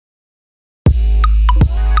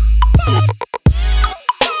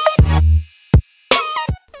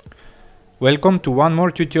Welcome to one more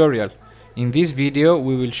tutorial. In this video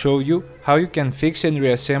we will show you how you can fix and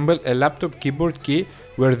reassemble a laptop keyboard key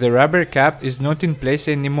where the rubber cap is not in place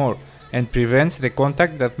anymore and prevents the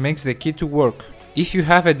contact that makes the key to work. If you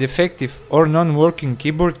have a defective or non-working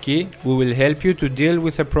keyboard key, we will help you to deal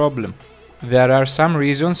with the problem. There are some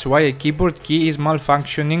reasons why a keyboard key is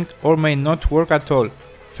malfunctioning or may not work at all.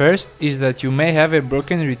 First is that you may have a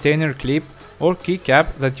broken retainer clip or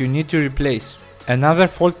keycap that you need to replace. Another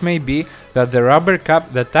fault may be that the rubber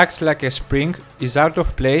cap that acts like a spring is out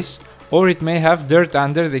of place, or it may have dirt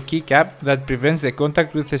under the keycap that prevents the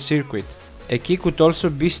contact with the circuit. A key could also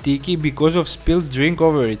be sticky because of spilled drink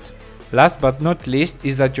over it. Last but not least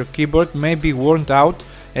is that your keyboard may be worn out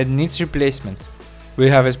and needs replacement. We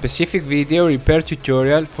have a specific video repair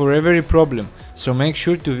tutorial for every problem, so make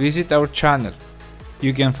sure to visit our channel.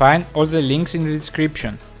 You can find all the links in the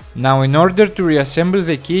description. Now, in order to reassemble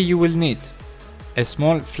the key, you will need a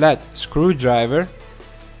small flat screwdriver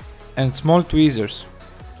and small tweezers.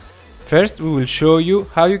 First, we will show you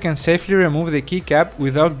how you can safely remove the keycap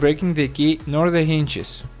without breaking the key nor the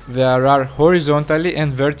hinges. There are horizontally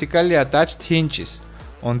and vertically attached hinges.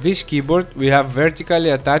 On this keyboard we have vertically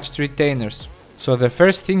attached retainers. So the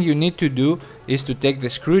first thing you need to do is to take the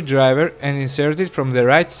screwdriver and insert it from the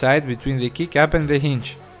right side between the keycap and the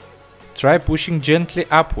hinge. Try pushing gently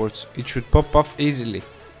upwards, it should pop off easily.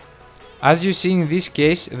 As you see in this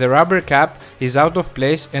case, the rubber cap is out of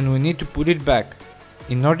place and we need to put it back.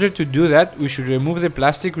 In order to do that, we should remove the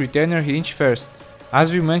plastic retainer hinge first.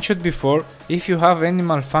 As we mentioned before, if you have any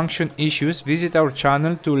malfunction issues, visit our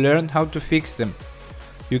channel to learn how to fix them.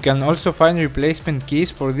 You can also find replacement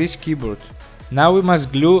keys for this keyboard. Now we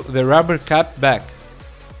must glue the rubber cap back.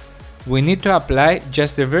 We need to apply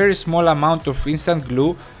just a very small amount of instant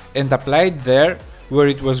glue and apply it there where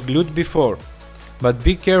it was glued before. But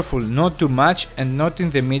be careful, not too much and not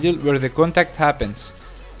in the middle where the contact happens.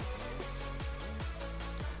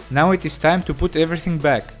 Now it is time to put everything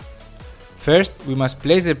back. First, we must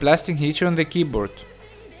place the plastic hinge on the keyboard.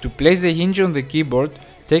 To place the hinge on the keyboard,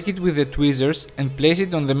 take it with the tweezers and place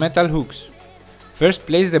it on the metal hooks. First,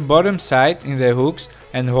 place the bottom side in the hooks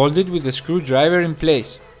and hold it with the screwdriver in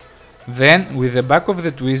place. Then, with the back of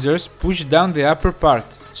the tweezers, push down the upper part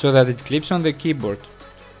so that it clips on the keyboard.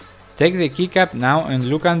 Take the keycap now and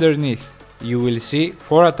look underneath. You will see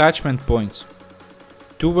 4 attachment points.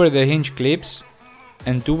 2 where the hinge clips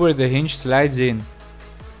and 2 where the hinge slides in.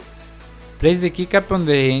 Place the keycap on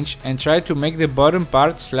the hinge and try to make the bottom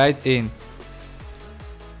part slide in.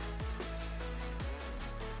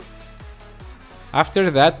 After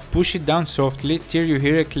that, push it down softly till you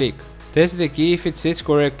hear a click. Test the key if it sits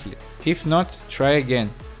correctly. If not, try again.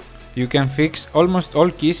 You can fix almost all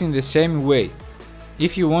keys in the same way.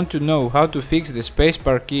 If you want to know how to fix the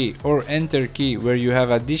spacebar key or enter key where you have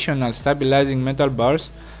additional stabilizing metal bars,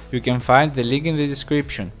 you can find the link in the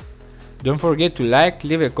description. Don't forget to like,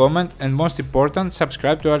 leave a comment and most important,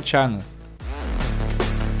 subscribe to our channel.